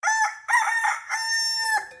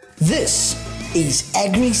This is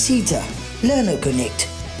AgriCita Learner Connect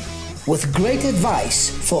with great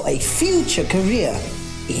advice for a future career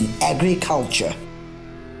in agriculture.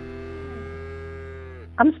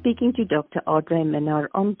 I'm speaking to Dr. Audrey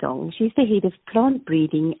Minnaar-Ontong. She's the head of plant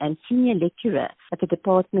breeding and senior lecturer at the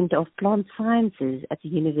Department of Plant Sciences at the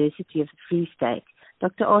University of the Free State.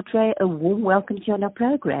 Dr. Audrey, a warm welcome to you on our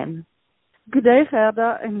program. Good day,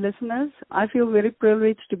 Gerda and listeners. I feel very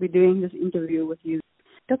privileged to be doing this interview with you.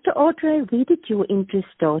 Dr. Audrey, where did your interest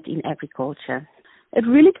start in agriculture? It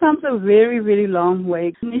really comes a very, very long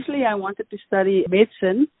way. Initially, I wanted to study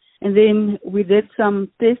medicine, and then we did some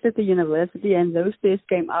tests at the university, and those tests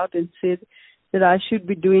came out and said that I should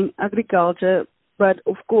be doing agriculture. But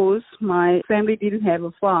of course, my family didn't have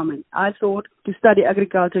a farm, and I thought to study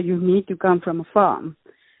agriculture, you need to come from a farm.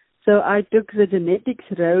 So I took the genetics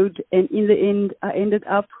road, and in the end, I ended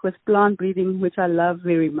up with plant breeding, which I love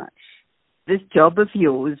very much. This job of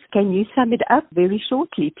yours, can you sum it up very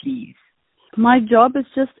shortly, please? My job is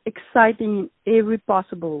just exciting in every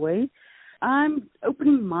possible way. I'm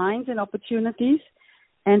opening minds and opportunities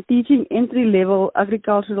and teaching entry-level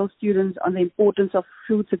agricultural students on the importance of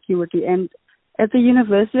food security. And at the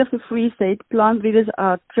University of the Free State, plant breeders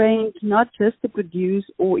are trained not just to produce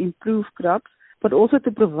or improve crops, but also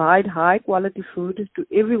to provide high-quality food to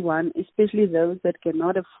everyone, especially those that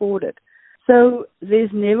cannot afford it. So there's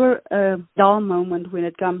never a dull moment when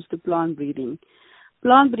it comes to plant breeding.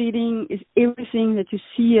 Plant breeding is everything that you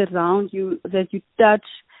see around you, that you touch,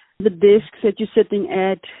 the desks that you're sitting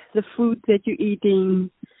at, the food that you're eating,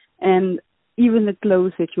 and even the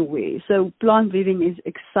clothes that you wear. So plant breeding is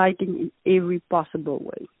exciting in every possible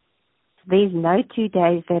way. There's no 2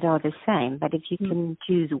 days that are the same, but if you can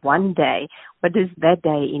choose one day, what does that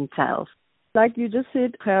day entail? Like you just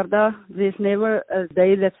said, Gerda, there's never a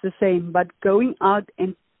day that's the same, but going out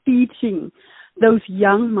and teaching those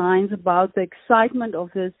young minds about the excitement of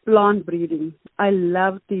this plant breeding. I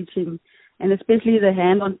love teaching, and especially the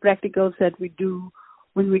hand-on practicals that we do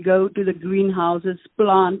when we go to the greenhouses,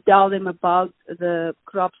 tell them about the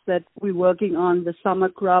crops that we're working on, the summer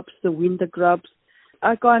crops, the winter crops.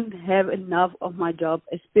 I can't have enough of my job,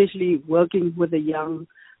 especially working with the young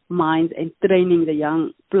minds and training the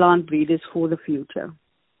young plant breeders for the future.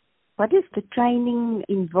 What is the training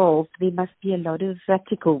involved? There must be a lot of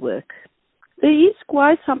practical work. There is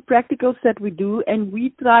quite some practicals that we do, and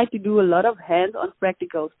we try to do a lot of hands-on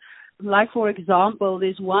practicals. Like, for example,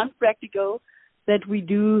 there's one practical that we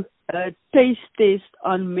do a taste test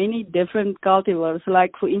on many different cultivars.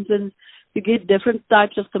 Like, for instance, you get different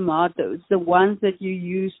types of tomatoes, the ones that you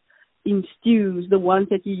use in stews, the ones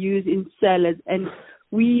that you use in salads, and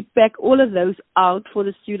we pack all of those out for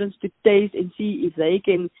the students to taste and see if they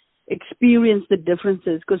can experience the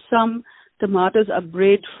differences, because some tomatoes are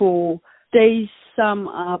bred for taste, some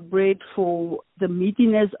are bred for the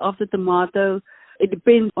meatiness of the tomato. It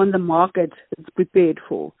depends on the market it's prepared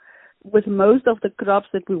for. With most of the crops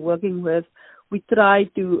that we're working with, we try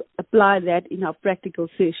to apply that in our practical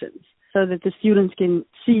sessions so that the students can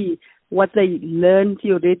see what they learn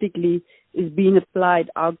theoretically is being applied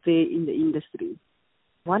out there in the industry.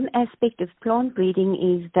 One aspect of plant breeding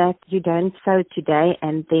is that you don't sow today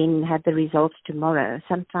and then have the results tomorrow.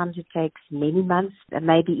 Sometimes it takes many months,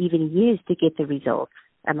 maybe even years to get the results.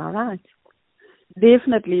 Am I right?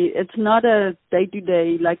 Definitely. It's not a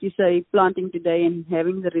day-to-day, like you say, planting today and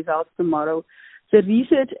having the results tomorrow. The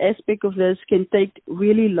research aspect of this can take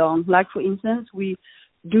really long. Like, for instance, we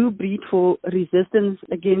do breed for resistance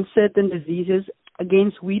against certain diseases,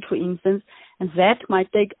 against wheat, for instance, and that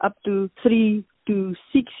might take up to 3 to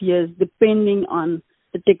 6 years, depending on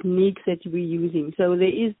the techniques that we're using. So there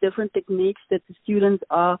is different techniques that the students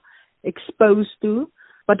are exposed to,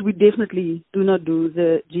 but we definitely do not do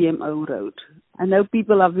the GMO road. I know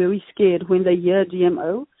people are very scared when they hear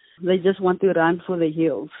GMO. They just want to run for the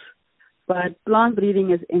hills. But plant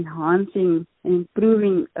breeding is enhancing and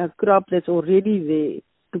improving a crop that's already there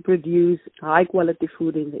to produce high-quality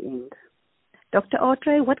food in the end. Dr.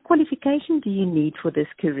 Audrey, what qualification do you need for this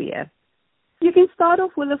career? You can start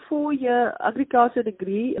off with a 4-year agriculture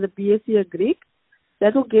degree, the BSc Agri.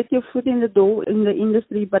 That will get your foot in the door in the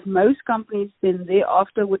industry, but most companies then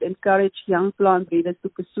thereafter would encourage young plant breeders to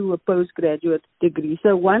pursue a postgraduate degree.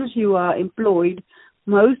 So once you are employed,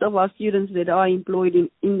 most of our students that are employed in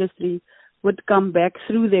industry would come back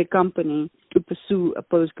through their company to pursue a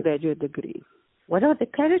postgraduate degree. What are the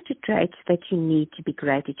character traits that you need to be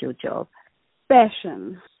great at your job?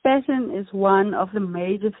 Passion. Passion is one of the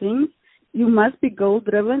major things. You must be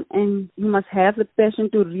goal-driven, and you must have the passion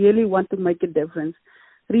to really want to make a difference.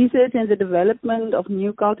 Research and the development of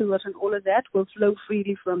new cultivars and all of that will flow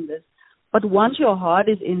freely from this. But once your heart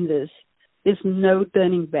is in this, there's no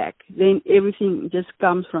turning back. Then everything just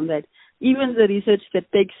comes from that. Even the research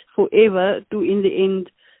that takes forever to, in the end,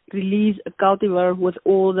 release a cultivar with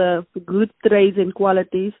all the good traits and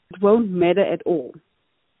qualities, it won't matter at all.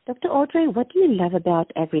 Dr. Audrey, what do you love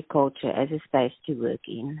about agriculture as a space to work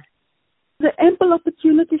in? The ample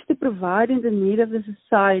opportunities to provide in the need of the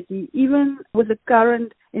society, even with the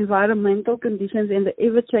current environmental conditions and the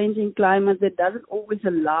ever-changing climate that doesn't always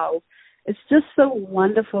allow. It's just so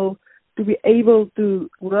wonderful to be able to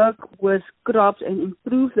work with crops and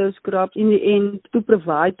improve those crops in the end to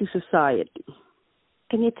provide to society.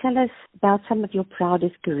 Can you tell us about some of your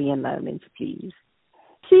proudest career moments, please?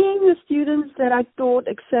 Seeing the students that I taught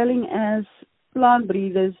excelling as plant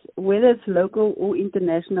breeders, whether it's local or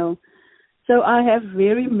international. So I have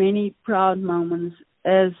very many proud moments,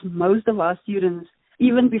 as most of our students,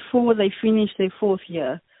 even before they finish their fourth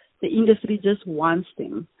year, the industry just wants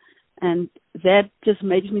them. And that just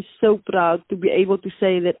makes me so proud to be able to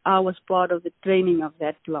say that I was part of the training of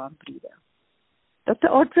that plant breeder. Dr.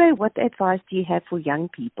 Audrey, what advice do you have for young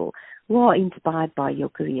people who are inspired by your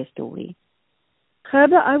career story?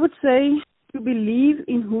 Gerda, I would say to believe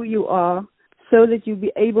in who you are so that you'll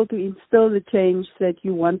be able to instill the change that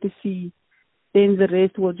you want to see, then the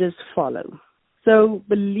rest will just follow. So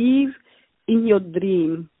believe in your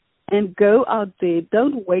dream and go out there.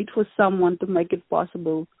 Don't wait for someone to make it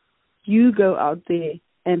possible. You go out there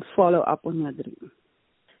and follow up on your dream.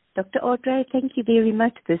 Dr. Audrey, thank you very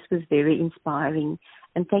much. This was very inspiring.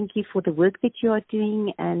 And thank you for the work that you are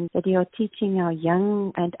doing and that you are teaching our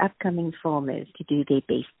young and upcoming farmers to do their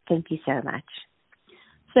best. Thank you so much.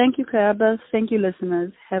 Thank you, Gerda. Thank you,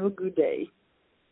 listeners. Have a good day.